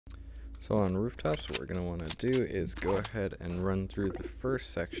So on rooftops, what we're going to want to do is go ahead and run through the first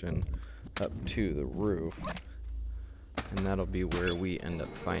section up to the roof, and that'll be where we end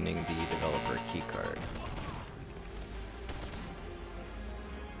up finding the developer keycard.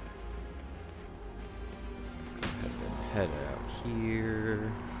 Go ahead and head out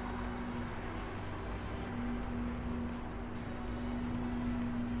here.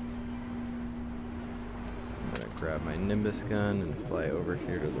 Grab my Nimbus gun and fly over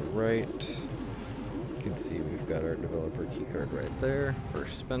here to the right. You can see we've got our developer keycard right there for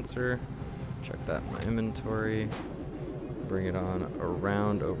Spencer. Check that in my inventory. Bring it on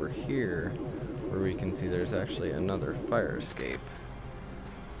around over here where we can see there's actually another fire escape.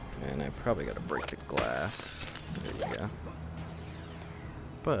 And I probably gotta break the glass. There we go.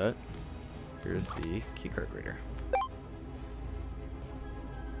 But here's the keycard reader.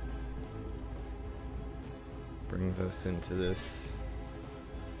 Brings us into this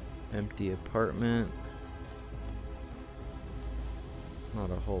empty apartment.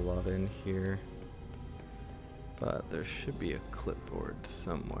 Not a whole lot in here, but there should be a clipboard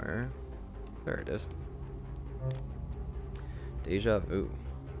somewhere. There it is. Deja vu.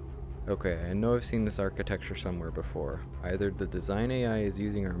 Okay, I know I've seen this architecture somewhere before. Either the design AI is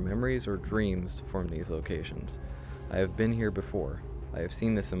using our memories or dreams to form these locations. I have been here before. I have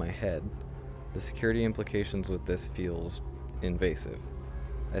seen this in my head. The security implications with this feels invasive.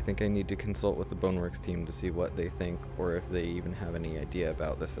 I think I need to consult with the Boneworks team to see what they think or if they even have any idea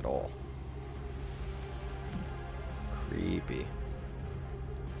about this at all. Creepy.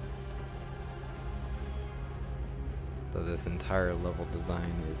 So this entire level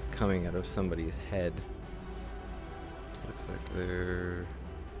design is coming out of somebody's head. Looks like there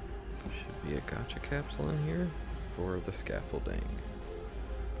should be a Gacha capsule in here for the scaffolding.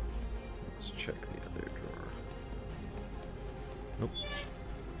 Let's check the other drawer. Nope.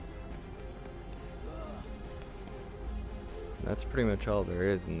 That's pretty much all there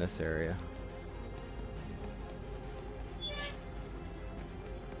is in this area.